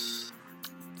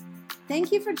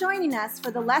Thank you for joining us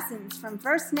for the Lessons from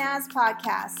First Naz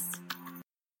podcast.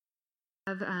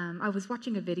 I was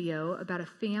watching a video about a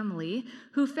family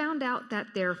who found out that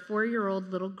their 4-year-old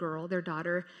little girl, their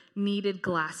daughter, needed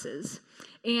glasses.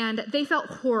 And they felt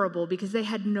horrible because they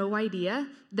had no idea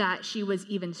that she was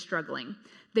even struggling.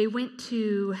 They went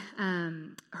to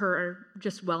her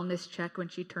just wellness check when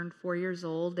she turned 4 years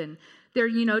old, and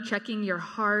they're, checking your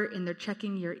heart and they're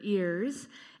checking your ears.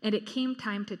 And it came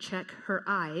time to check her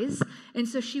eyes. And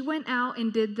so she went out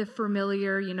and did the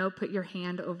familiar, put your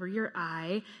hand over your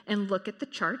eye and look at the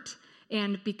chart.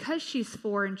 And because she's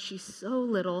 4 and she's so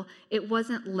little, it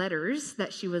wasn't letters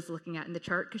that she was looking at in the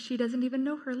chart because she doesn't even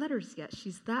know her letters yet.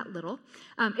 She's that little.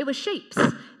 It was shapes.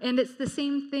 And it's the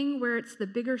same thing where it's the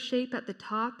bigger shape at the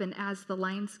top, and as the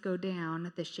lines go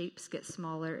down, the shapes get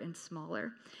smaller and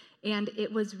smaller. And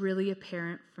it was really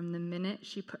apparent from the minute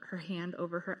she put her hand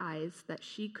over her eyes that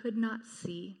she could not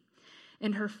see.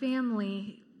 And her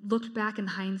family looked back in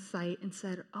hindsight and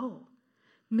said, oh,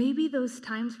 maybe those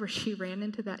times where she ran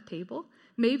into that table,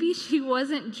 maybe she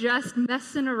wasn't just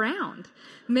messing around.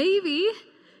 Maybe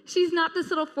she's not this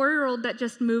little 4-year-old that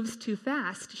just moves too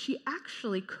fast. She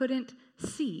actually couldn't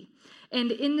see.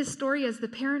 And in this story, as the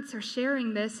parents are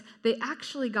sharing this, they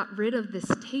actually got rid of this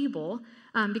table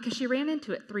because she ran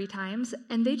into it 3 times,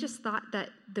 and they just thought that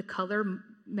the color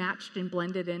matched and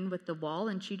blended in with the wall,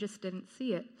 and she just didn't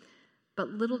see it. But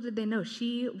little did they know,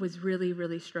 she was really,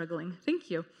 really struggling. Thank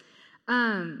you.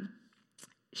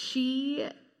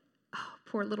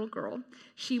 Poor little girl.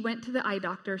 She went to the eye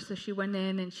doctor, so she went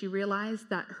in and she realized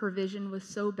that her vision was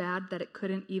so bad that it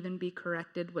couldn't even be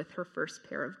corrected with her first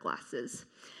pair of glasses.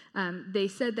 They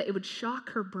said that it would shock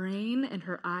her brain and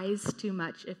her eyes too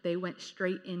much if they went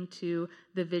straight into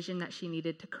the vision that she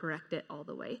needed to correct it all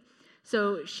the way.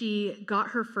 So she got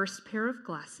her first pair of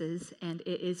glasses, and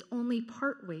it is only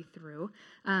partway through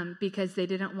because they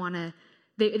didn't want to.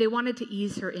 They wanted to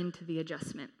ease her into the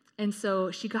adjustment. And so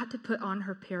she got to put on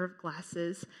her pair of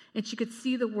glasses, and she could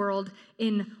see the world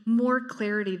in more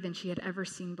clarity than she had ever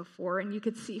seen before. And you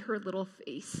could see her little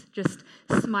face just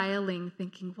smiling,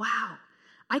 thinking, wow,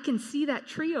 I can see that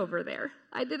tree over there.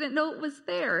 I didn't know it was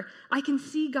there. I can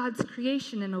see God's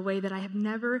creation in a way that I have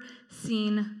never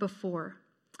seen before.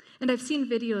 And I've seen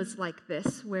videos like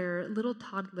this where little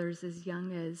toddlers as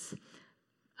young as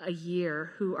a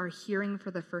year who are hearing for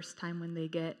the first time when they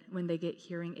get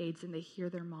hearing aids, and they hear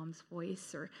their mom's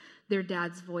voice or their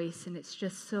dad's voice, and it's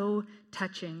just so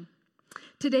touching.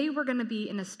 Today we're going to be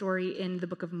in a story in the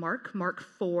book of Mark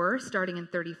 4, starting in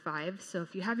 35. So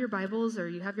if you have your Bibles or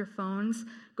you have your phones,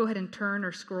 go ahead and turn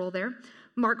or scroll there.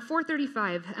 Mark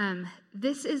 4:35.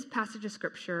 This is passage of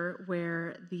scripture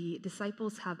where the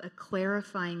disciples have a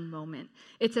clarifying moment.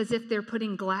 It's as if they're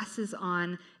putting glasses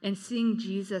on and seeing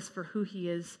Jesus for who he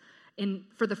is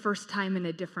for the first time in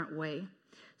a different way.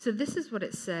 So this is what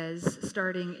it says,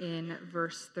 starting in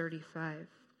verse 35.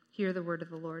 Hear the word of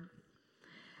the Lord.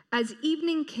 As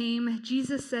evening came,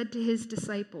 Jesus said to his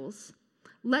disciples,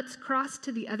 "Let's cross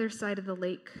to the other side of the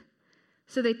lake."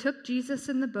 So they took Jesus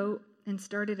in the boat and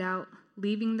started out,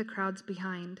 leaving the crowds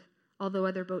behind, although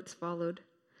other boats followed.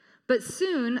 But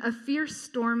soon a fierce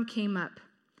storm came up.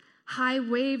 High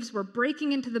waves were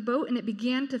breaking into the boat, and it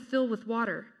began to fill with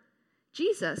water.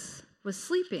 Jesus was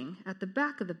sleeping at the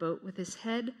back of the boat with his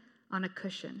head on a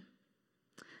cushion.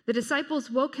 The disciples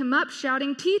woke him up,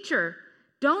 shouting, "Teacher,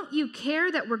 don't you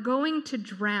care that we're going to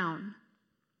drown?"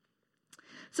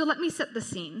 So let me set the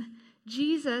scene.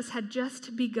 Jesus had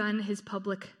just begun his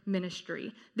public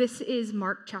ministry. This is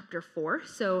Mark chapter 4,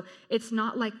 so it's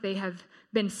not like they have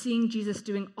been seeing Jesus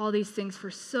doing all these things for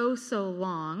so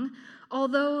long,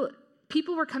 although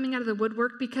people were coming out of the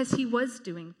woodwork because he was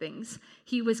doing things.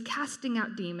 He was casting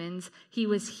out demons, he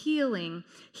was healing,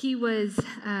 he was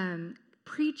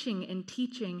preaching and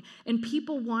teaching, and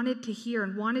people wanted to hear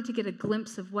and wanted to get a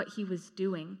glimpse of what he was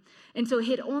doing. And so it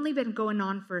had only been going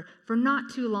on for not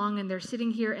too long, and they're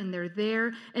sitting here and they're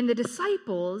there, and the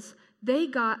disciples, they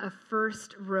got a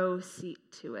first row seat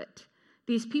to it.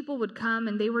 These people would come,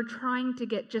 and they were trying to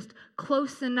get just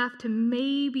close enough to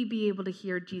maybe be able to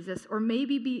hear Jesus, or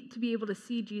maybe to be able to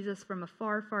see Jesus from a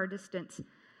far, far distance.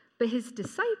 But his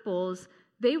disciples,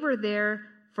 they were there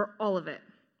for all of it.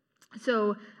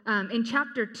 So in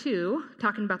chapter 2,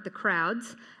 talking about the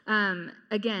crowds,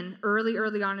 again,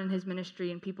 early on in his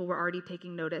ministry, and people were already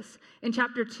taking notice. In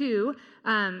chapter 2,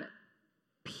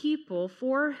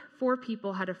 four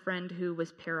people had a friend who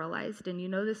was paralyzed. And you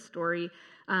know this story.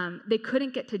 They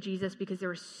couldn't get to Jesus because there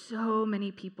were so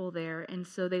many people there. And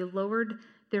so they lowered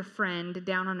their friend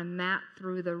down on a mat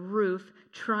through the roof,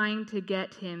 trying to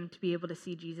get him to be able to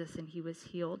see Jesus, and he was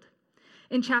healed.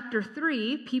 In chapter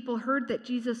 3, people heard that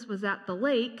Jesus was at the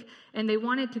lake, and they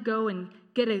wanted to go and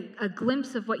get a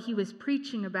glimpse of what he was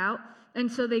preaching about.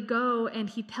 And so they go, and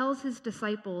he tells his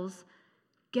disciples,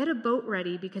 get a boat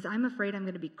ready because I'm afraid I'm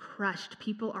going to be crushed.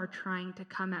 People are trying to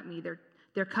come at me.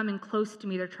 They're coming close to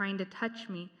me. They're trying to touch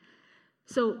me.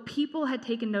 So people had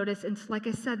taken notice, and like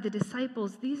I said, the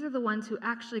disciples, these are the ones who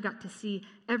actually got to see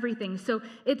everything. So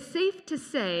it's safe to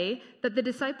say that the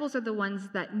disciples are the ones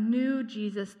that knew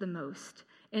Jesus the most,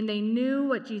 and they knew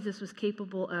what Jesus was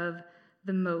capable of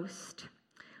the most.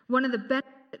 One of the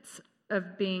benefits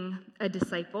of being a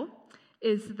disciple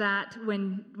is that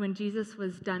when Jesus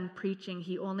was done preaching,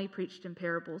 he only preached in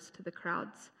parables to the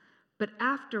crowds. But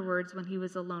afterwards, when he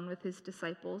was alone with his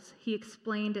disciples, he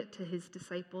explained it to his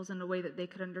disciples in a way that they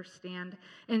could understand.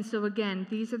 And so again,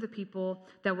 these are the people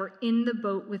that were in the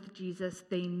boat with Jesus.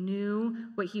 They knew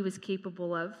what he was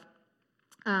capable of.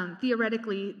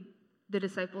 Theoretically, the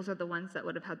disciples are the ones that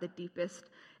would have had the deepest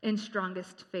and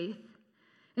strongest faith.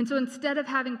 And so instead of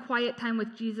having quiet time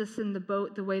with Jesus in the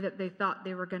boat the way that they thought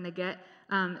they were going to get,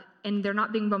 and they're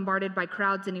not being bombarded by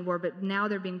crowds anymore, but now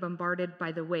they're being bombarded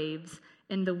by the waves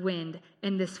and the wind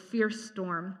and this fierce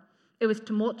storm. It was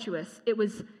tumultuous. It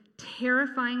was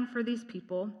terrifying for these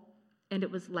people, and it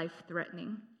was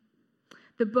life-threatening.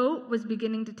 The boat was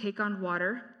beginning to take on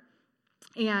water,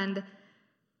 and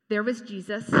there was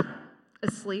Jesus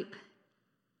asleep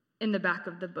in the back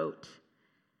of the boat.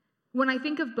 When I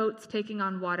think of boats taking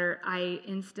on water, I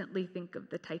instantly think of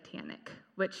the Titanic,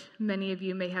 which many of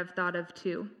you may have thought of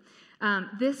too.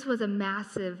 This was a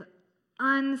massive,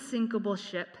 unsinkable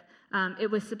ship. It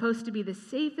was supposed to be the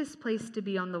safest place to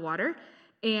be on the water,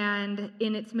 and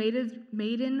in its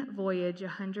maiden voyage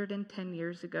 110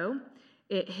 years ago,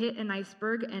 it hit an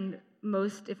iceberg, and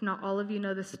most, if not all of you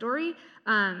know the story.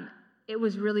 It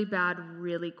was really bad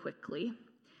really quickly.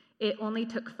 It only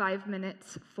took 5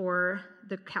 minutes for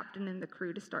the captain and the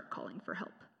crew to start calling for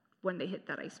help when they hit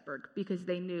that iceberg, because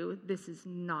they knew this is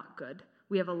not good.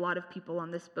 We have a lot of people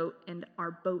on this boat, and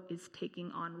our boat is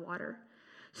taking on water.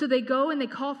 So they go and they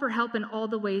call for help in all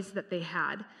the ways that they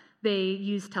had. They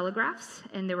used telegraphs,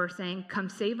 and they were saying, come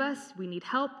save us. We need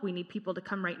help. We need people to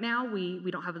come right now.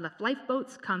 We don't have enough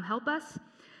lifeboats. Come help us.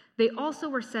 They also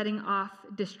were setting off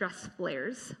distress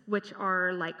flares, which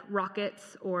are like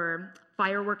rockets or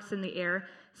fireworks in the air,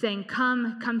 saying,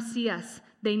 come see us.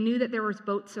 They knew that there was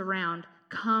boats around.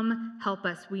 Come help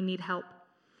us. We need help.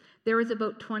 There was a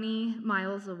boat 20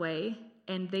 miles away,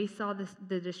 and they saw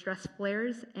the distress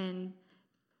flares and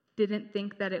didn't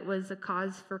think that it was a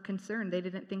cause for concern. They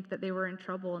didn't think that they were in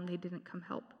trouble, and they didn't come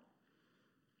help.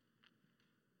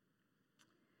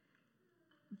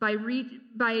 By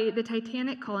the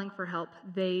Titanic calling for help,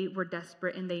 they were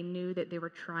desperate, and they knew that they were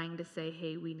trying to say,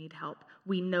 hey, we need help.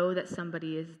 We know that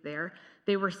somebody is there.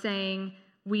 They were saying,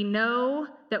 we know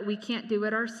that we can't do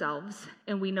it ourselves,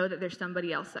 and we know that there's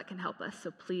somebody else that can help us,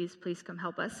 so please come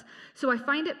help us. So I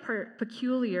find it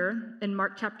peculiar in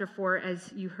Mark chapter 4,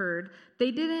 as you heard,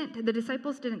 the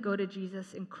disciples didn't go to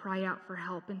Jesus and cry out for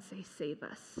help and say, save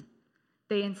us.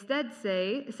 They instead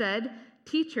said,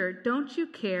 teacher, don't you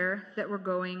care that we're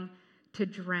going to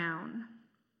drown?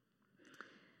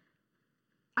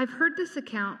 I've heard this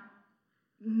account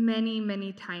many,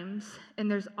 many times,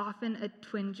 and there's often a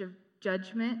twinge of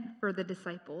judgment for the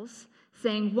disciples,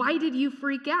 saying, why did you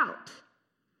freak out?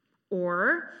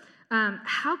 Or,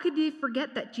 how could you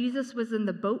forget that Jesus was in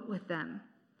the boat with them?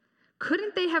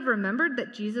 Couldn't they have remembered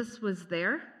that Jesus was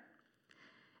there?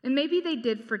 And maybe they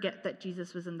did forget that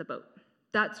Jesus was in the boat.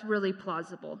 That's really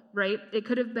plausible, right? It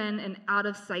could have been an out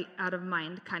of sight, out of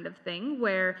mind kind of thing,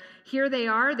 where here they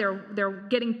are, they're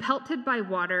getting pelted by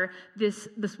water. This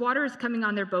water is coming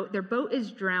on their boat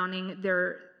is drowning,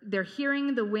 they're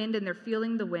hearing the wind and they're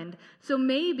feeling the wind. So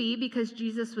maybe because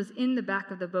Jesus was in the back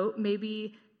of the boat,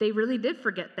 maybe they really did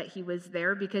forget that he was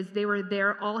there, because they were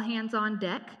there all hands on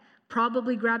deck,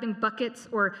 probably grabbing buckets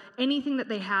or anything that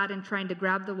they had and trying to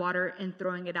grab the water and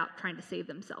throwing it out, trying to save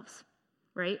themselves,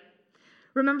 right?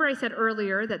 Remember I said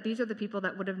earlier that these are the people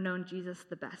that would have known Jesus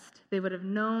the best. They would have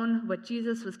known what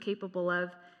Jesus was capable of,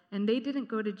 and they didn't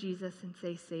go to Jesus and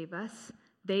say, save us.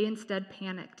 They instead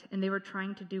panicked, and they were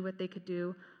trying to do what they could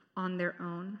do on their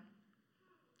own.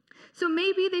 So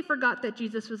maybe they forgot that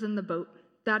Jesus was in the boat.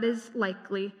 That is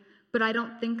likely, but I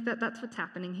don't think that that's what's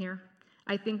happening here.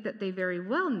 I think that they very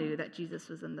well knew that Jesus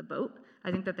was in the boat.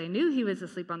 I think that they knew he was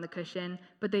asleep on the cushion,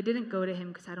 but they didn't go to him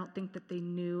because I don't think that they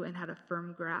knew and had a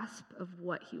firm grasp of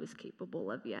what he was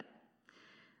capable of yet.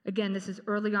 Again, this is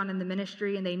early on in the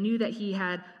ministry, and they knew that he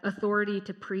had authority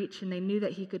to preach, and they knew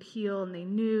that he could heal, and they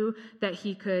knew that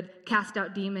he could cast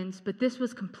out demons, but this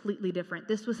was completely different.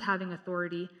 This was having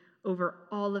authority over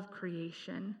all of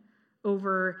creation,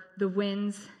 over the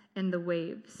winds and the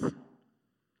waves.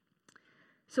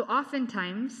 So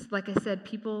oftentimes, like I said,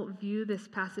 people view this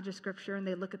passage of Scripture and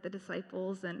they look at the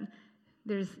disciples, and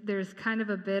there's kind of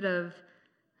a bit of,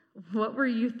 what were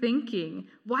you thinking?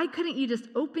 Why couldn't you just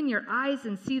open your eyes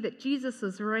and see that Jesus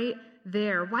was right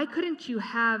there? Why couldn't you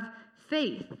have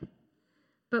faith?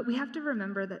 But we have to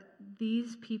remember that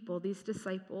these people, these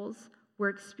disciples, were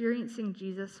experiencing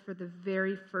Jesus for the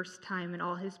very first time in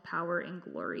all his power and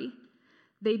glory.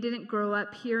 They didn't grow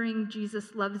up hearing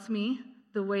Jesus loves me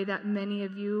the way that many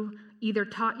of you either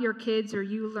taught your kids or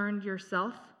you learned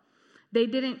yourself. They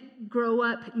didn't grow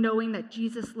up knowing that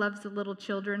Jesus loves the little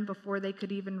children before they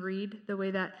could even read, the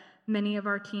way that many of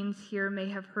our teens here may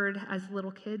have heard as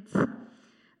little kids.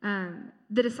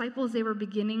 The disciples, they were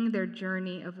beginning their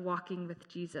journey of walking with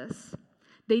Jesus.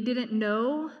 They didn't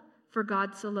know, for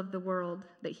God so loved the world,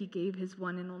 that he gave his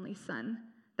one and only Son,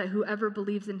 that whoever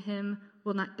believes in him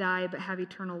will not die but have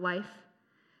eternal life.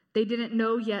 They didn't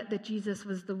know yet that Jesus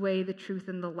was the way, the truth,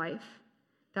 and the life,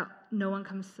 that no one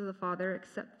comes to the Father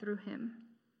except through him.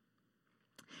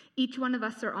 Each one of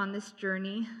us are on this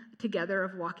journey together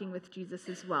of walking with Jesus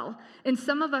as well. And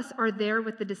some of us are there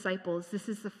with the disciples. This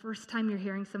is the first time you're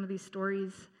hearing some of these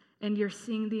stories, and you're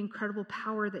seeing the incredible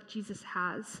power that Jesus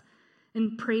has.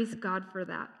 And praise God for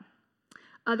that.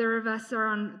 Other of us are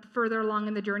on further along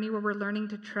in the journey where we're learning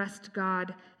to trust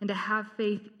God and to have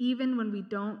faith even when we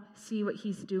don't see what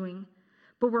he's doing.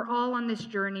 But we're all on this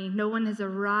journey. No one has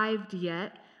arrived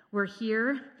yet. We're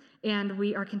here, and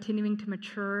we are continuing to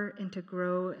mature and to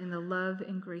grow in the love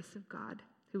and grace of God,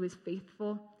 who is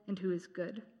faithful and who is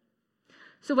good.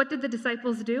 So what did the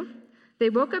disciples do?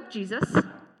 They woke up Jesus.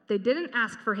 They didn't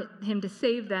ask for him to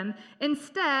save them.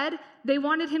 Instead, they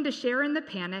wanted him to share in the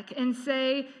panic and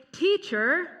say,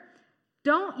 "Teacher,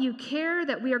 don't you care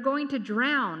that we are going to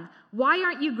drown? Why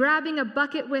aren't you grabbing a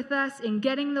bucket with us and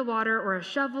getting the water or a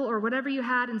shovel or whatever you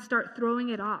had and start throwing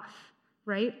it off?"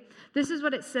 Right? This is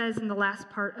what it says in the last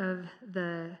part of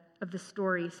the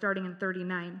story, starting in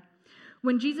 39.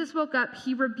 When Jesus woke up,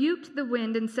 he rebuked the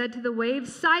wind and said to the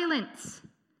waves, "Silence,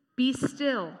 be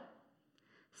still."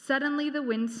 Suddenly the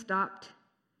wind stopped,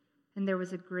 and there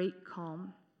was a great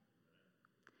calm.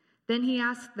 Then he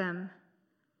asked them,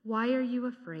 "Why are you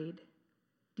afraid?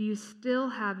 Do you still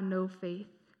have no faith?"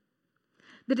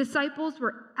 The disciples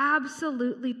were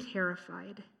absolutely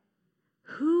terrified.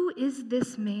 "Who is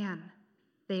this man?"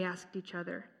 they asked each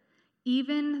other.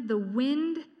 "Even the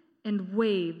wind and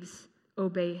waves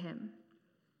obey him."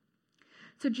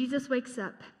 So Jesus wakes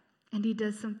up, and he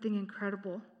does something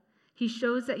incredible. He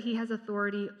shows that he has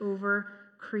authority over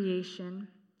creation.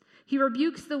 He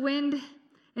rebukes the wind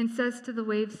and says to the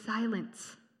waves,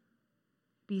 "Silence,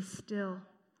 be still."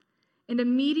 And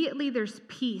immediately there's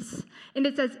peace. And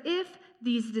it's as if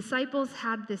these disciples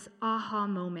had this aha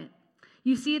moment.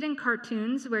 You see it in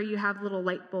cartoons where you have little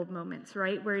light bulb moments,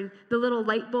 right? Where the little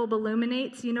light bulb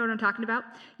illuminates. You know what I'm talking about?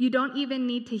 You don't even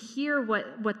need to hear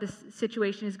what the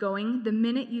situation is going. The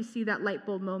minute you see that light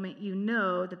bulb moment, you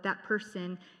know that that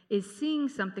person is seeing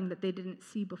something that they didn't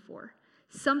see before.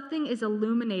 Something is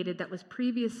illuminated that was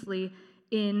previously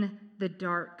in the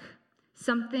dark.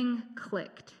 Something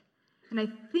clicked. And I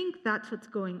think that's what's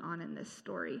going on in this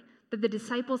story, that the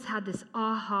disciples had this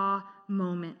aha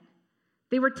moment.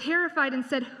 They were terrified and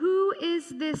said, "Who is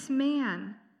this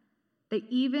man that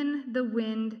even the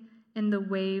wind and the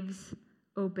waves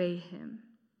obey him?"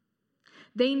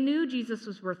 They knew Jesus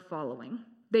was worth following.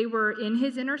 They were in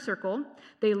his inner circle.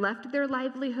 They left their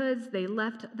livelihoods. They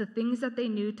left the things that they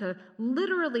knew to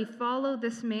literally follow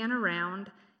this man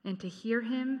around and to hear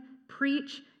him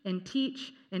preach and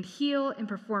teach and heal and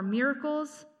perform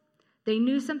miracles. They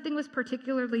knew something was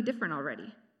particularly different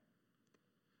already.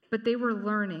 But they were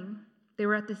learning. They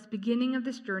were at this beginning of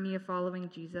this journey of following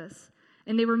Jesus.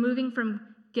 And they were moving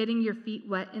from getting your feet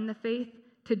wet in the faith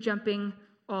to jumping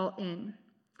all in.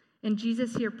 And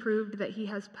Jesus here proved that he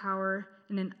has power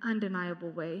in an undeniable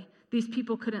way. These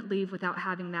people couldn't leave without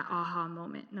having that aha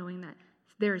moment, knowing that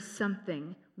there is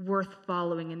something worth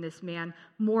following in this man,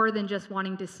 more than just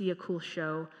wanting to see a cool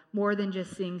show, more than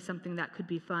just seeing something that could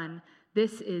be fun.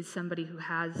 This is somebody who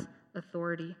has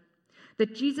authority.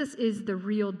 That Jesus is the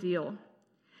real deal.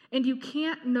 And you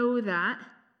can't know that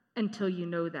until you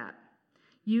know that.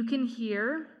 You can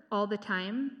hear all the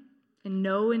time and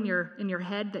know in your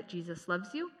head that Jesus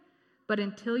loves you, but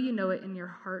until you know it in your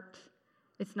heart,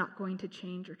 it's not going to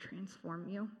change or transform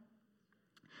you.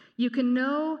 You can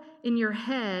know in your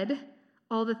head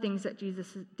all the things that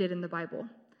Jesus did in the Bible,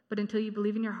 but until you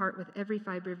believe in your heart with every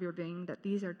fiber of your being that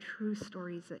these are true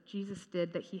stories that Jesus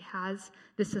did, that he has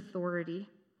this authority.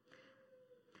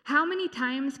 How many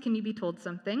times can you be told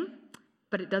something,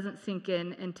 but it doesn't sink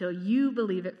in until you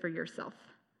believe it for yourself,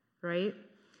 right?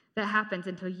 That happens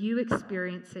until you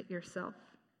experience it yourself.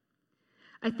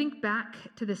 I think back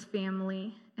to this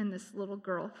family and this little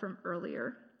girl from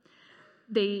earlier.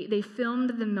 They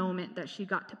filmed the moment that she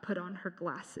got to put on her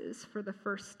glasses for the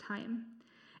first time.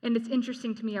 And it's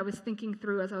interesting to me, I was thinking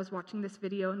through as I was watching this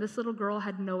video, and this little girl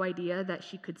had no idea that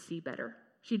she could see better.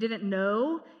 She didn't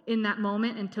know in that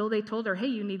moment until they told her, hey,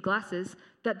 you need glasses,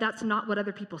 that that's not what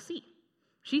other people see.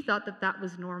 She thought that that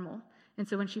was normal. And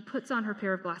so when she puts on her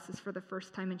pair of glasses for the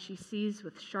first time and she sees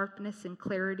with sharpness and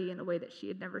clarity in a way that she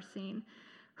had never seen,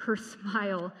 her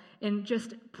smile and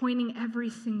just pointing every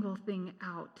single thing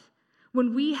out.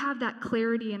 When we have that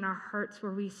clarity in our hearts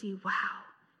where we see, wow,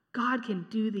 God can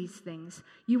do these things,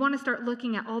 you want to start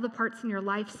looking at all the parts in your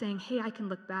life saying, hey, I can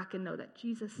look back and know that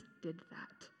Jesus did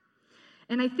that.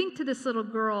 And I think to this little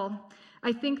girl,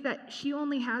 I think that she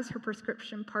only has her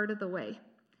prescription part of the way.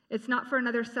 It's not for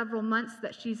another several months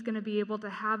that she's going to be able to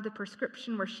have the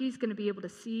prescription where she's going to be able to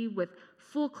see with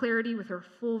full clarity, with her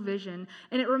full vision.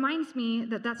 And it reminds me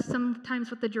that that's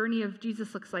sometimes what the journey of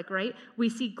Jesus looks like, right? We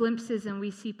see glimpses and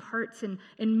we see parts and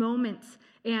moments,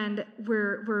 and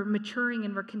we're maturing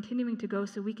and we're continuing to go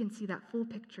so we can see that full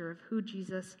picture of who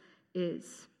Jesus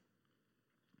is.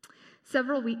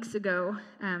 Several weeks ago,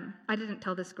 I didn't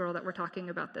tell this girl that we're talking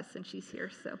about this, and she's here,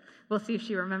 so we'll see if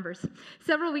she remembers.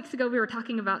 Several weeks ago, we were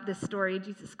talking about this story,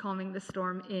 Jesus calming the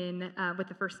storm with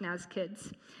the First Naz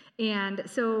kids. And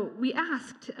so we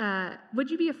asked, would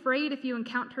you be afraid if you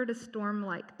encountered a storm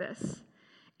like this?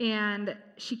 And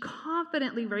she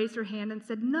confidently raised her hand and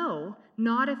said, no,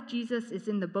 not if Jesus is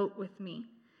in the boat with me.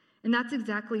 And that's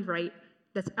exactly right.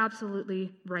 That's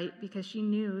absolutely right, because she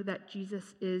knew that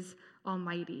Jesus is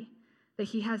almighty, that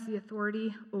he has the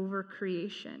authority over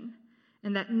creation,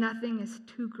 and that nothing is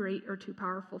too great or too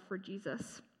powerful for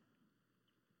Jesus.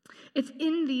 It's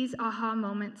in these aha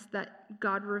moments that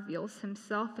God reveals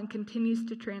himself and continues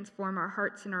to transform our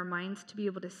hearts and our minds to be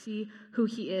able to see who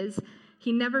he is.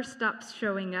 He never stops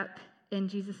showing up, and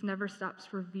Jesus never stops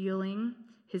revealing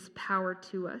his power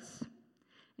to us.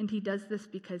 And he does this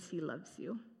because he loves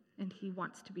you, and he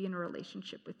wants to be in a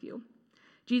relationship with you.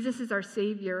 Jesus is our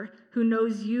Savior who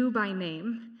knows you by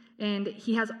name, and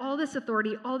he has all this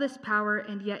authority, all this power,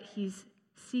 and yet he's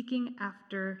seeking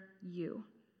after you.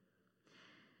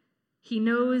 He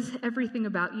knows everything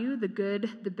about you, the good,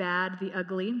 the bad, the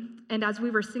ugly. And as we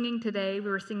were singing today, we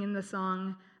were singing the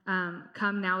song,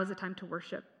 Come Now is a Time to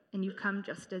Worship, and you come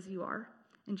just as you are.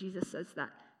 And Jesus says that,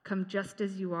 come just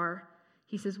as you are.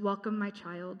 He says, welcome, my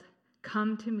child.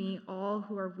 Come to me, all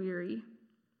who are weary.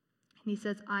 And he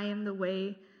says, I am the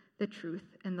way, the truth,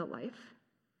 and the life.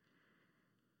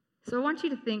 So I want you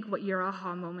to think what your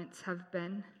aha moments have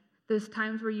been. Those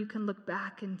times where you can look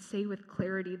back and say with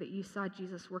clarity that you saw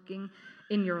Jesus working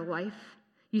in your life.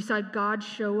 You saw God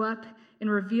show up and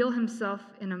reveal himself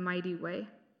in a mighty way.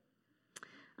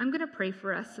 I'm going to pray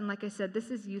for us. And like I said,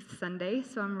 this is Youth Sunday,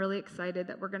 so I'm really excited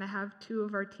that we're going to have 2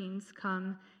 of our teens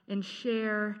come and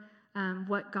share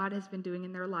what God has been doing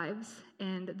in their lives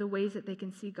and the ways that they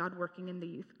can see God working in the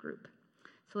youth group.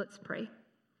 So let's pray.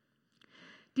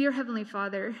 Dear Heavenly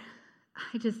Father,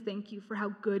 I just thank you for how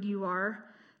good you are,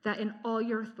 that in all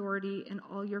your authority and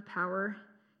all your power,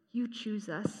 you choose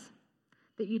us,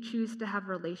 that you choose to have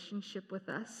a relationship with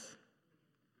us.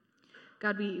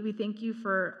 God, we thank you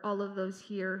for all of those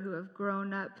here who have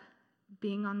grown up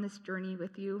being on this journey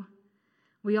with you.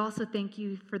 We also thank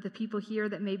you for the people here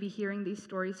that may be hearing these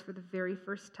stories for the very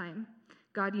first time.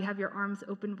 God, you have your arms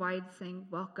open wide saying,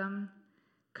 welcome,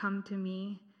 come to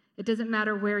me. It doesn't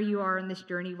matter where you are in this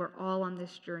journey. We're all on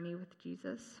this journey with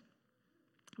Jesus.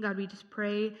 God, we just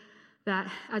pray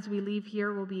that as we leave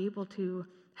here, we'll be able to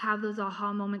have those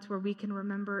aha moments where we can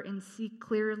remember and see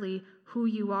clearly who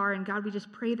you are. And God, we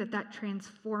just pray that that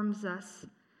transforms us,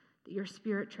 that your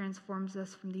Spirit transforms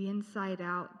us from the inside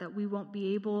out, that we won't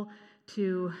be able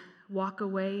to walk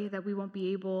away, that we won't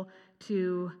be able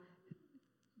to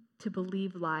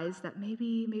believe lies, that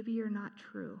maybe you're not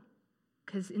true.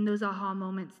 Because in those aha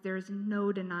moments, there's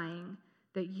no denying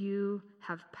that you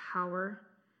have power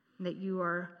and that you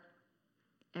are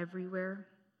everywhere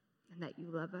and that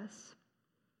you love us.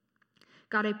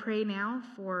 God, I pray now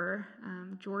for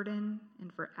Jordyn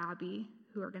and for Abby,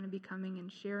 who are going to be coming and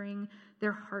sharing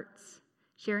their hearts,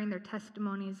 sharing their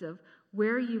testimonies of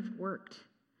where you've worked.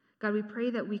 God, we pray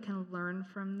that we can learn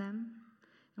from them,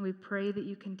 and we pray that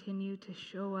you continue to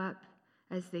show up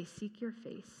as they seek your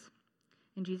face.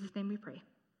 In Jesus' name we pray.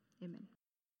 Amen.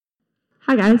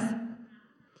 Hi, guys.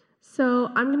 So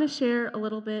I'm going to share a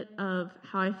little bit of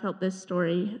how I felt this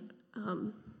story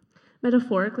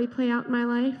metaphorically play out in my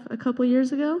life a couple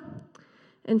years ago.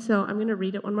 And so I'm going to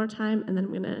read it one more time, and then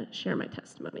I'm going to share my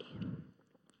testimony.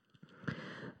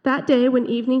 That day, when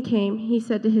evening came, he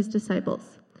said to his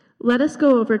disciples, "Let us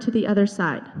go over to the other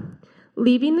side."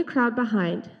 Leaving the crowd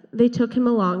behind, they took him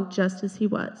along just as he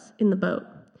was, in the boat.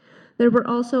 There were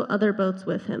also other boats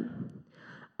with him.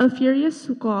 A furious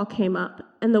squall came up,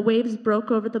 and the waves broke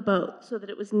over the boat so that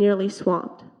it was nearly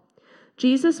swamped.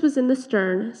 Jesus was in the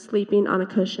stern, sleeping on a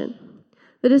cushion.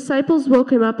 The disciples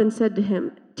woke him up and said to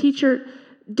him, "Teacher,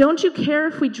 don't you care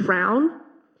if we drown?"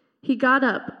 He got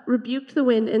up, rebuked the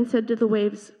wind, and said to the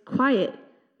waves, "Quiet,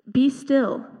 be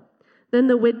still." Then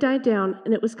the wind died down,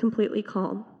 and it was completely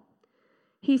calm.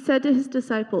 He said to his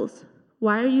disciples,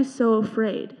 "Why are you so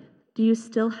afraid? Do you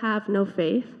still have no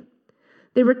faith?"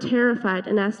 They were terrified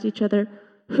and asked each other,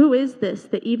 "Who is this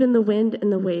that even the wind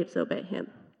and the waves obey him?"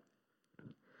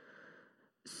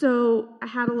 So I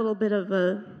had a little bit of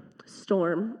a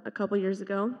storm a couple years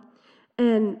ago,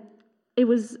 and it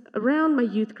was around my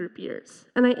youth group years.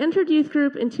 And I entered youth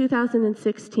group in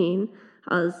 2016.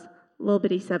 I was a little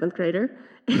bitty 7th grader,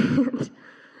 and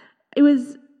it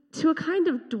was to a kind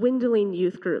of dwindling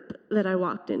youth group that I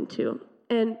walked into.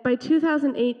 And by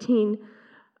 2018,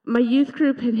 my youth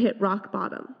group had hit rock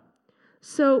bottom.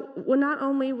 So not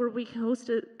only were we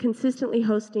consistently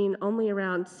hosting only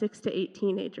around 6 to 8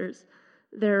 teenagers,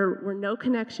 there were no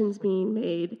connections being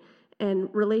made,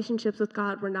 and relationships with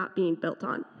God were not being built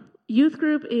on. Youth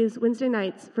group is Wednesday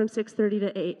nights from 6:30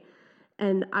 to 8,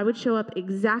 and I would show up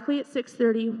exactly at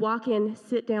 6:30, walk in,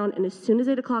 sit down, and as soon as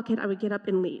 8 o'clock hit, I would get up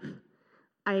and leave.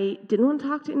 I didn't want to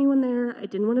talk to anyone there. I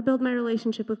didn't want to build my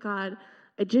relationship with God.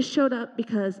 I just showed up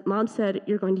because Mom said,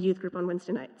 "You're going to youth group on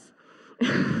Wednesday nights."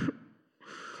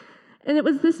 And it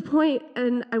was this point,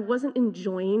 and I wasn't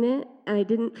enjoying it, and I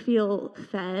didn't feel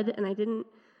fed, and I didn't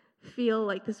feel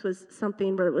like this was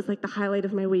something where it was like the highlight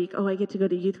of my week. Oh, I get to go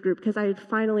to youth group, because I had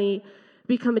finally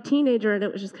become a teenager, and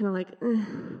it was just kind of like,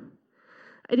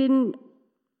 I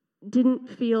didn't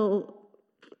feel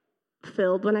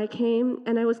filled when I came,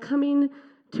 and I was coming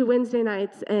to Wednesday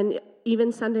nights and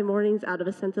even Sunday mornings out of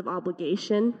a sense of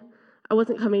obligation. I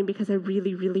wasn't coming because I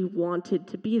really, really wanted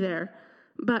to be there.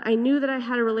 But I knew that I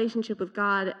had a relationship with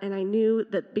God, and I knew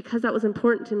that because that was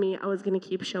important to me, I was going to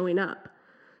keep showing up.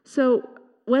 So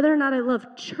whether or not I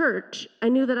loved church, I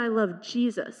knew that I loved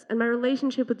Jesus, and my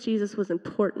relationship with Jesus was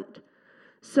important.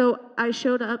 So I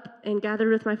showed up and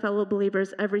gathered with my fellow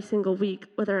believers every single week,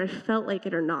 whether I felt like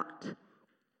it or not.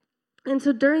 And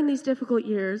so during these difficult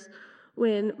years,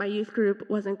 when my youth group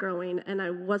wasn't growing and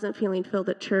I wasn't feeling filled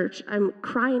at church, I'm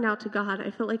crying out to God.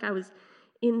 I felt like I was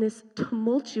in this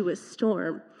tumultuous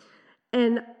storm.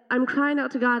 And I'm crying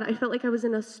out to God. I felt like I was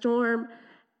in a storm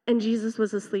and Jesus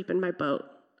was asleep in my boat.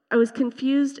 I was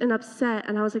confused and upset,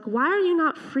 and I was like, why are you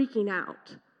not freaking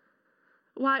out?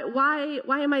 Why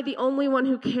am I the only one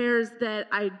who cares that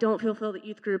I don't feel filled at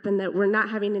youth group and that we're not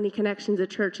having any connections at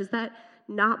church? Is that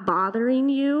not bothering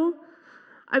you?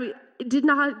 I mean, did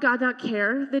God not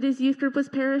care that his youth group was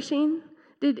perishing?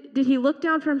 Did he look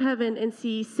down from heaven and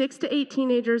see 6 to 8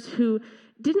 teenagers who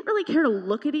didn't really care to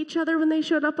look at each other when they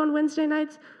showed up on Wednesday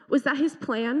nights? Was that his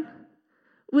plan?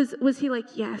 Was he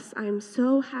like, yes, I'm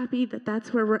so happy that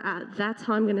that's where we're at. That's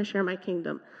how I'm going to share my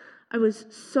kingdom. I was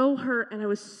so hurt and I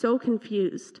was so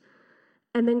confused.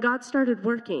 And then God started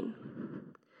working.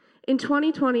 In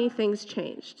 2020, things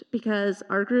changed because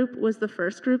our group was the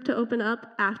first group to open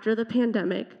up after the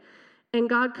pandemic. And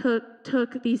God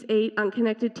took these 8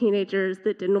 unconnected teenagers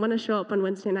that didn't want to show up on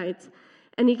Wednesday nights,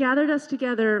 and he gathered us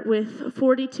together with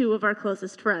 42 of our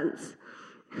closest friends.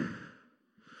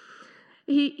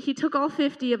 He took all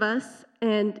 50 of us,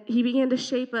 and he began to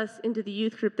shape us into the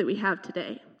youth group that we have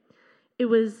today. It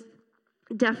was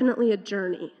definitely a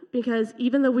journey, because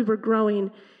even though we were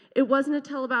growing, it wasn't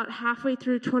until about halfway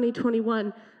through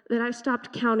 2021 that I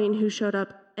stopped counting who showed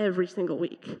up every single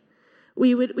week.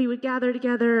 We would gather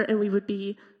together, and we would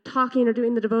be talking or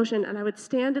doing the devotion, and I would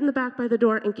stand in the back by the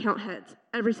door and count heads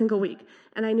every single week.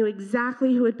 And I knew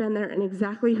exactly who had been there and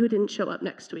exactly who didn't show up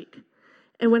next week.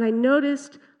 And when I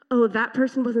noticed, oh, that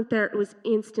person wasn't there, it was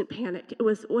instant panic. It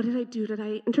was, what did I do? Did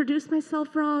I introduce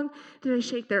myself wrong? Did I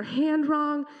shake their hand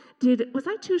wrong? Was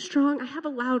I too strong? I have a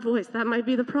loud voice. That might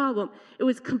be the problem. It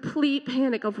was complete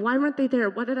panic of, why weren't they there?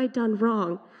 What had I done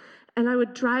wrong? And I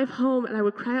would drive home, and I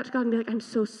would cry out to God and be like, I'm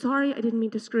so sorry. I didn't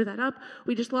mean to screw that up.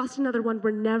 We just lost another one.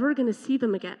 We're never going to see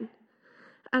them again.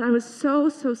 And I was so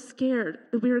scared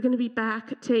that we were going to be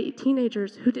back to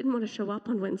teenagers who didn't want to show up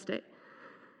on Wednesday.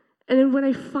 And then when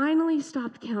I finally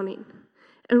stopped counting,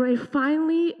 and when I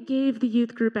finally gave the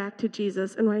youth group back to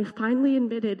Jesus, and when I finally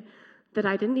admitted that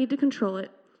I didn't need to control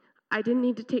it, I didn't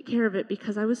need to take care of it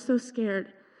because I was so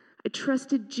scared. I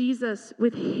trusted Jesus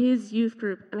with his youth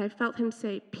group, and I felt him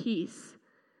say, peace,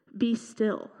 be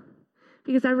still.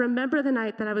 Because I remember the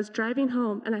night that I was driving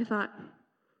home, and I thought,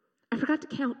 I forgot to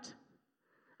count.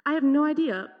 I have no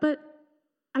idea, but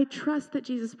I trust that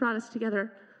Jesus brought us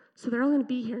together, so they're all going to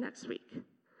be here next week. And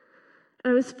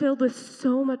I was filled with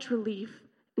so much relief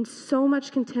and so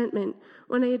much contentment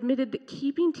when I admitted that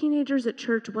keeping teenagers at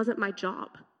church wasn't my job.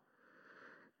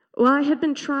 While I had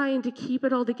been trying to keep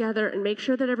it all together and make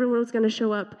sure that everyone was going to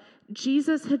show up,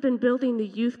 Jesus had been building the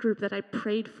youth group that I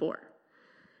prayed for.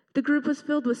 The group was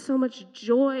filled with so much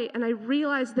joy, and I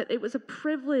realized that it was a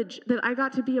privilege that I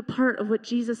got to be a part of what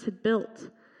Jesus had built.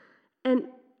 And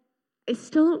I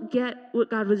still don't get what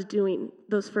God was doing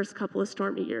those first couple of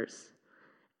stormy years.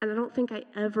 And I don't think I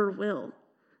ever will.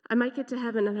 I might get to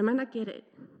heaven, and I might not get it.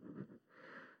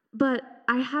 But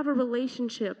I have a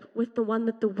relationship with the one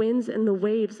that the winds and the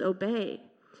waves obey.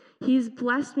 He's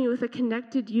blessed me with a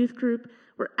connected youth group.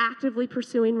 We're actively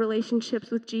pursuing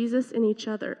relationships with Jesus and each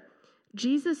other.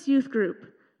 Jesus' youth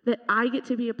group that I get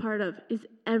to be a part of is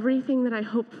everything that I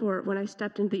hoped for when I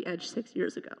stepped into the Edge 6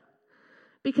 years ago.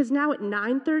 Because now at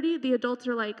 9:30, the adults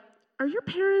are like, are your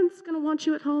parents going to want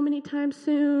you at home anytime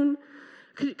soon?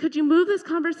 Could you move this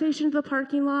conversation to the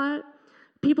parking lot?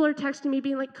 People are texting me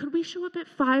being like, could we show up at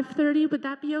 5:30? Would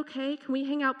that be okay? Can we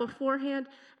hang out beforehand?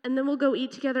 And then we'll go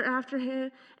eat together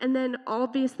afterhand. And then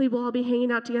obviously we'll all be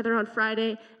hanging out together on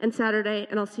Friday and Saturday,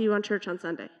 and I'll see you on church on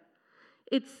Sunday.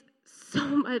 It's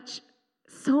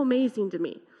so amazing to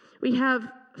me. We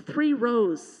have 3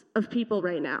 rows of people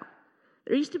right now.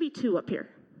 There used to be 2 up here.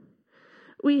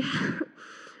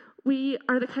 We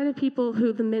are the kind of people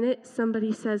who the minute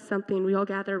somebody says something, we all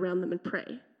gather around them and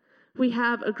pray. We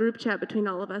have a group chat between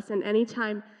all of us, and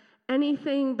anytime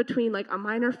anything between like a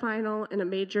minor final and a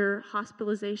major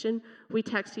hospitalization, we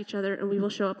text each other and we will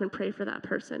show up and pray for that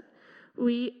person.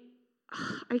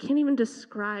 I can't even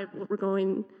describe what we're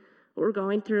going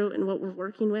through and what we're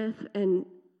working with. And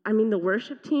I mean, the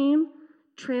worship team,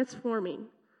 transforming.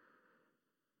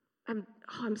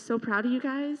 I'm so proud of you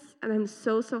guys, and I'm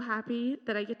so happy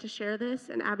that I get to share this,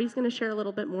 and Abby's going to share a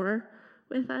little bit more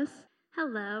with us.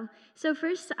 Hello. So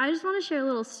first, I just want to share a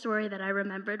little story that I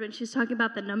remembered when she was talking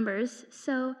about the numbers.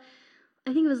 So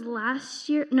I think it was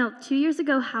 2 years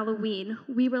ago, Halloween,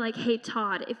 we were like, hey,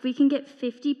 Todd, if we can get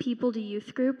 50 people to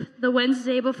youth group the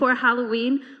Wednesday before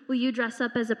Halloween, will you dress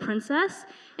up as a princess?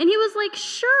 And he was like,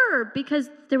 sure, because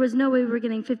there was no way we were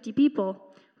getting 50 people.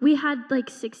 We had like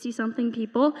 60-something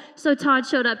people, so Todd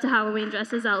showed up to Halloween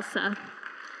dressed as Elsa.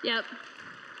 Yep.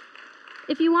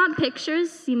 If you want pictures,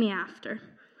 see me after.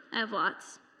 I have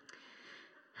lots.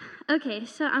 Okay,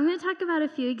 so I'm going to talk about a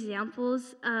few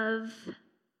examples of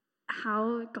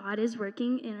how God is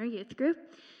working in our youth group.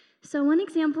 So one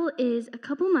example is a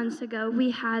couple months ago,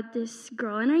 we had this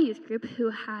girl in our youth group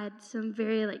who had some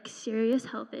very serious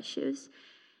health issues,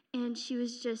 and she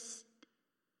was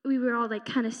we were all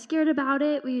kind of scared about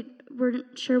it. We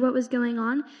weren't sure what was going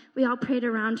on. We all prayed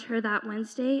around her that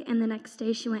Wednesday, and the next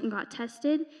day she went and got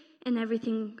tested, and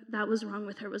everything that was wrong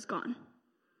with her was gone.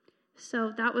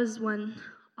 So that was one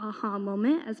aha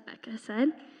moment, as Becca said.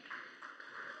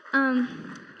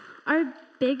 Our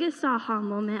biggest aha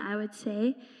moment, I would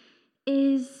say,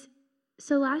 is,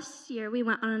 so last year we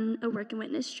went on a work and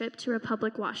witness trip to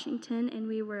Republic, Washington, and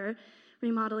we were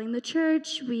remodeling the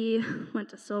church. We went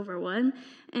to Silverwood,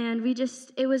 and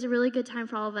it was a really good time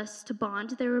for all of us to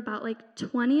bond. There were about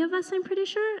 20 of us, I'm pretty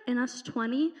sure, and us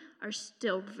 20 are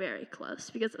still very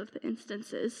close because of the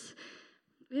instances.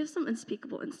 We have some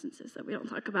unspeakable instances that we don't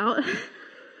talk about.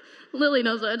 Lily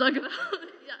knows what I'm talking about.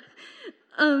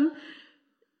 Yeah.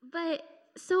 But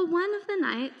so one of the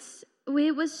nights,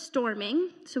 it was storming,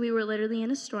 so we were literally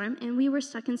in a storm, and we were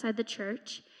stuck inside the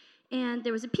church, and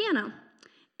there was a piano.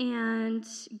 And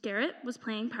Garrett was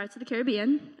playing Pirates of the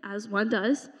Caribbean, as one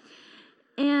does.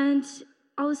 And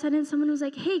all of a sudden, someone was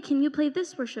like, hey, can you play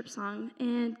this worship song?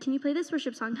 And can you play this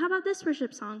worship song? How about this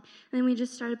worship song? And then we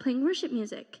just started playing worship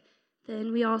music.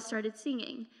 Then we all started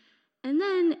singing. And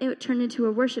then it turned into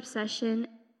a worship session,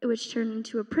 which turned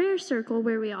into a prayer circle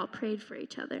where we all prayed for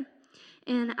each other.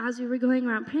 And as we were going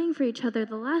around praying for each other,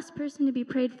 the last person to be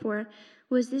prayed for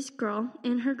was this girl,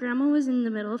 and her grandma was in the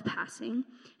middle of passing,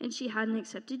 and she hadn't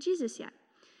accepted Jesus yet.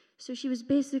 So she was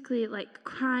basically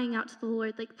crying out to the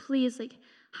Lord, please,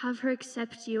 have her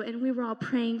accept you. And we were all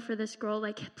praying for this girl,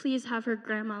 please have her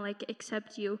grandma,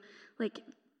 accept you.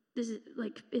 This is,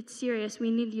 it's serious. We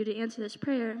need you to answer this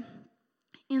prayer.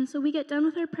 And so we get done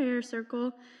with our prayer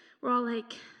circle. We're all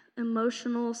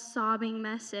emotional, sobbing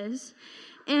messes.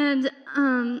 And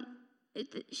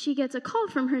she gets a call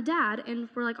from her dad, and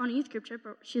we're like on a youth group trip.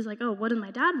 She's like, oh, what does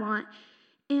my dad want?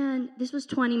 And this was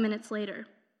 20 minutes later.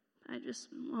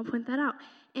 I'll point that out.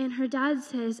 And her dad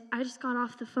says, I just got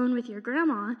off the phone with your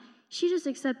grandma. She just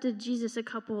accepted Jesus a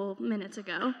couple minutes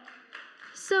ago.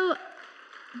 So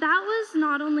that was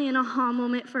not only an aha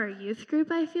moment for our youth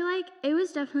group, I feel like. It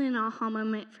was definitely an aha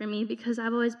moment for me, because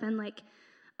I've always been like,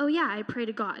 oh yeah, I pray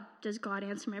to God. Does God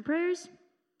answer my prayers?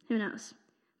 Who knows?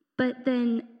 But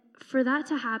then for that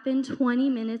to happen 20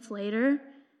 minutes later,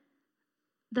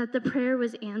 that the prayer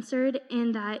was answered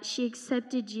and that she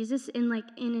accepted Jesus in like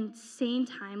an insane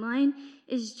timeline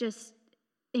is just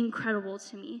incredible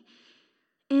to me.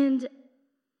 And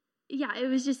yeah, it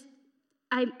was just,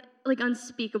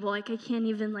 unspeakable. Like, I can't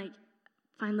even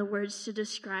find the words to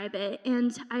describe it.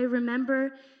 And I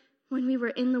remember when we were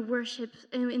in the worship,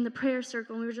 in the prayer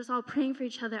circle, and we were just all praying for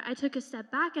each other, I took a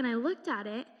step back and I looked at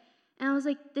it and I was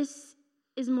like, this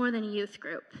is more than a youth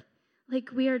group.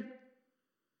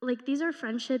 These are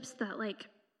friendships that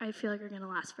I feel like are going to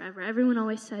last forever. Everyone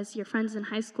always says your friends in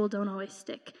high school don't always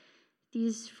stick.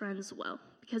 These friends will,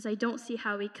 because I don't see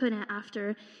how we couldn't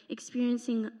after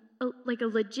experiencing a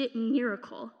legit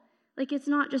miracle. It's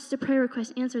not just a prayer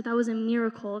request answered. That was a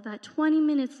miracle that 20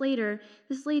 minutes later,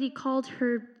 this lady called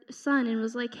her son and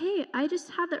was like, hey, I just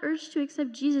had the urge to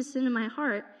accept Jesus into my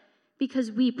heart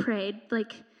because we prayed,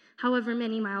 however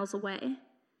many miles away.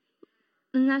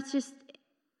 And that's just,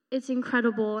 it's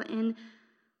incredible. And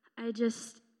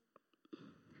this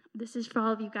is for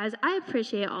all of you guys. I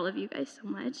appreciate all of you guys so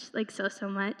much, so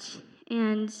much.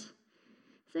 And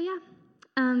so, yeah.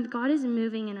 God is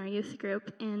moving in our youth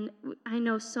group, and I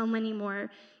know so many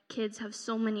more kids have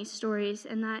so many stories.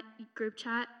 In that group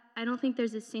chat, I don't think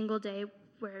there's a single day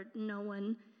where no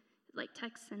one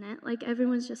texts in it.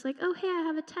 Everyone's just oh, hey, I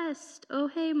have a test. Oh,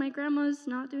 hey, my grandma's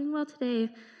not doing well today.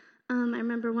 I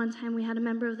remember one time we had a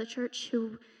member of the church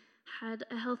who had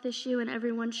a health issue, and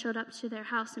everyone showed up to their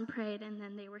house and prayed, and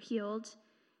then they were healed.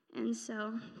 And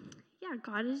so, yeah,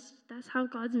 that's how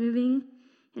God's moving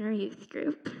in our youth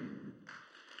group.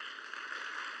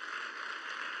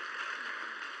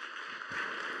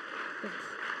 Thanks.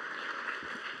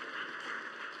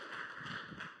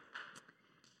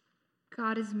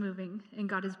 God is moving, and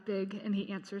God is big, and he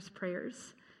answers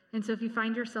prayers. And so if you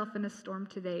find yourself in a storm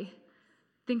today,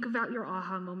 think about your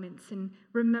aha moments and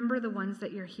remember the ones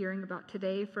that you're hearing about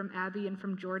today from Abby and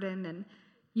from Jordyn. And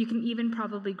you can even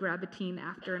probably grab a teen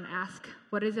after and ask,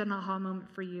 what is an aha moment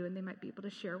for you? And they might be able to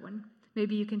share one.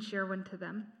 Maybe you can share one to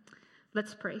them.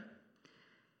 Let's pray.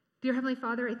 Dear Heavenly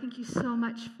Father, I thank you so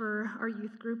much for our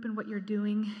youth group and what you're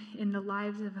doing in the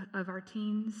lives of our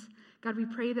teens. God, we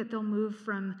pray that they'll move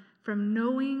from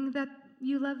knowing that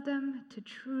you love them to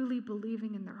truly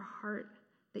believing in their heart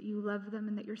that you love them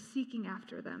and that you're seeking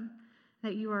after them,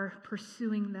 that you are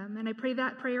pursuing them. And I pray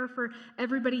that prayer for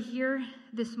everybody here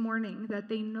this morning, that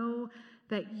they know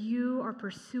that you are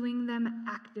pursuing them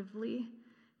actively.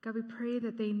 God, we pray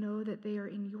that they know that they are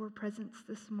in your presence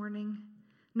this morning.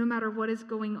 No matter what is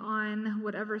going on,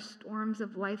 whatever storms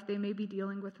of life they may be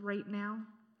dealing with right now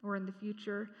or in the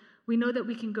future, we know that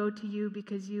we can go to you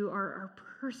because you are our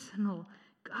personal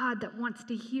God that wants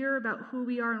to hear about who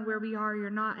we are and where we are. You're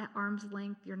not at arm's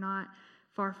length. You're not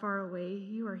far, far away.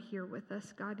 You are here with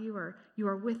us, God. You are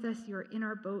with us. You are in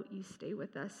our boat. You stay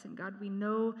with us. And God, we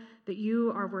know that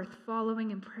you are worth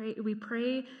following, and we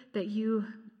pray that you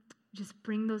just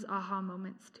bring those aha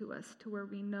moments to us, to where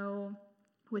we know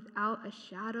without a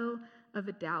shadow of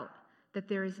a doubt that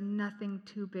there is nothing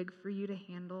too big for you to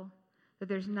handle, that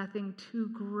there's nothing too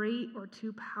great or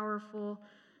too powerful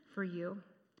for you.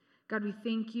 God, we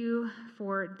thank you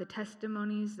for the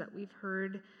testimonies that we've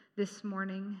heard this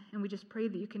morning, and we just pray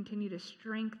that you continue to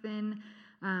strengthen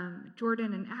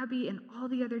Jordyn and Abby and all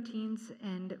the other teens,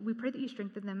 and we pray that you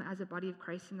strengthen them as a body of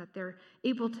Christ and that they're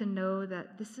able to know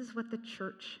that this is what the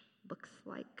church looks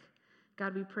like.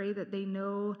 God, we pray that they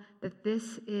know that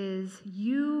this is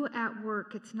you at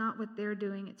work. It's not what they're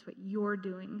doing, it's what you're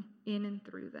doing in and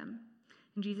through them.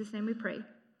 In Jesus' name we pray.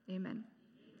 Amen.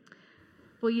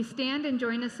 Will you stand and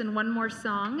join us in one more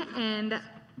song? And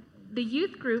the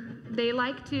youth group, they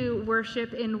like to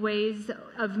worship in ways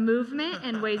of movement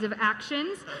and ways of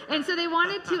actions. And so they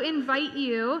wanted to invite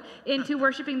you into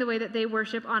worshiping the way that they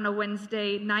worship on a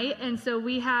Wednesday night. And so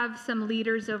we have some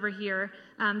leaders over here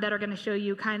that are going to show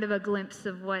you kind of a glimpse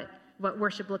of what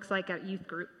worship looks like at youth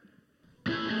group.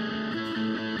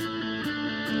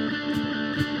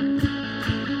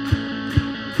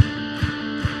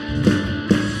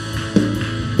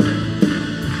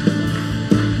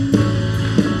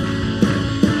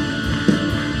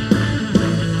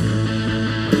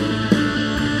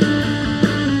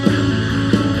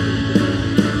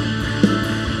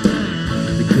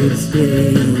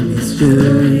 day in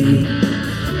history.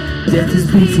 Death is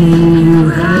beating, you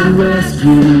have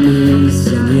rescued me.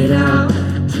 Sing it out,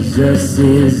 Jesus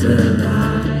is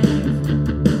alive.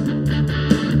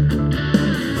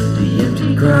 The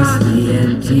empty cross, the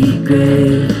empty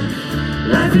grave,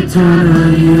 life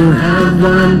eternal, you have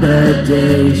won the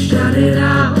day. Shout it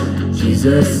out,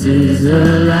 Jesus is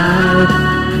alive.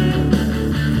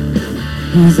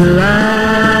 He's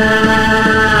alive.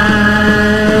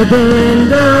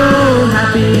 And oh,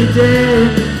 happy day,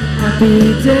 happy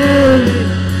day.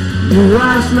 You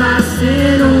wash my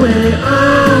sin away.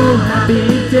 Oh, happy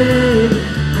day,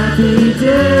 happy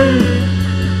day.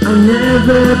 I'll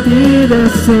never be the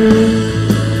same.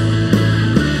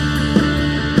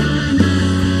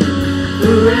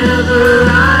 Forever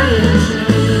I am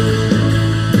changed.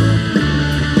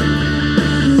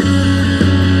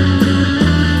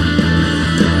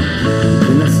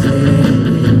 When I stand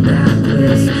in that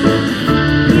place,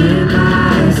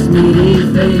 realize meeting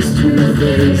face to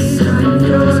face, I'm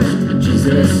yours,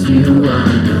 Jesus, you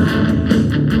are mine.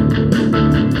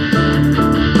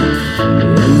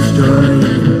 And joy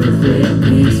and perfect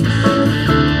peace,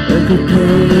 every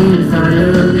pain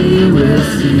finally will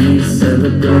cease.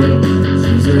 Celebrate,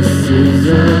 Jesus is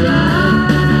alive.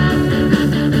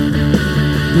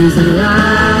 He's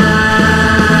alive.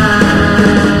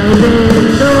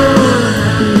 And oh,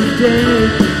 happy day,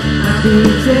 happy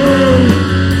day.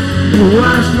 You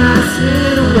wash my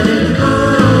sin away.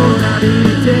 Oh, happy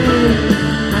day,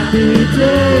 happy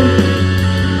day.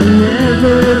 I'll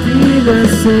never be the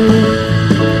same.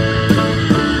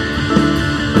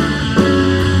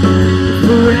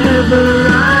 Forever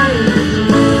I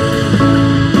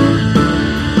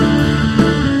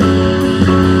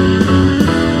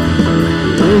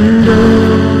and oh,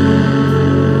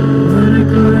 what a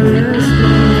glorious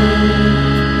day,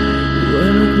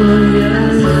 what a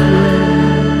glorious day,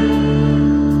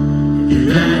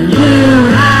 that you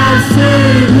have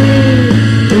saved me.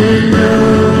 And oh,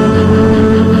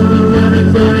 what a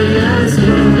glorious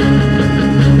day,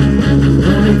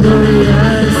 what a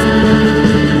glorious day.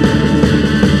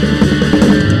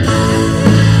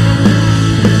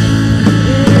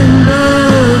 And oh,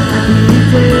 happy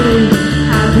day,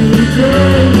 happy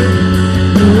day.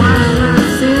 You wash my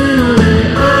sin away.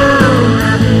 Oh,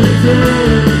 happy day,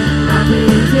 happy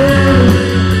day.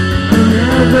 I'll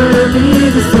never be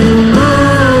the same.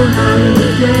 Oh, happy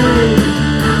day,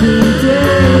 happy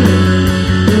day.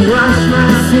 You wash my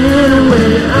sin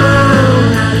away. Oh,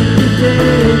 happy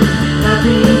day,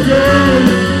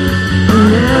 I'll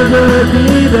never be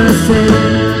the same.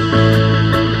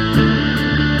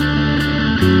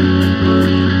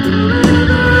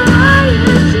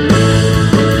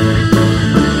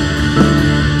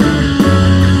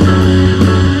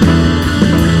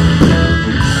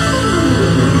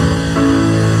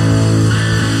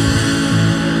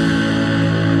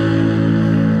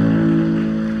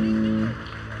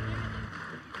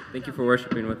 Thank you for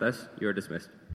worshiping with us. You are dismissed.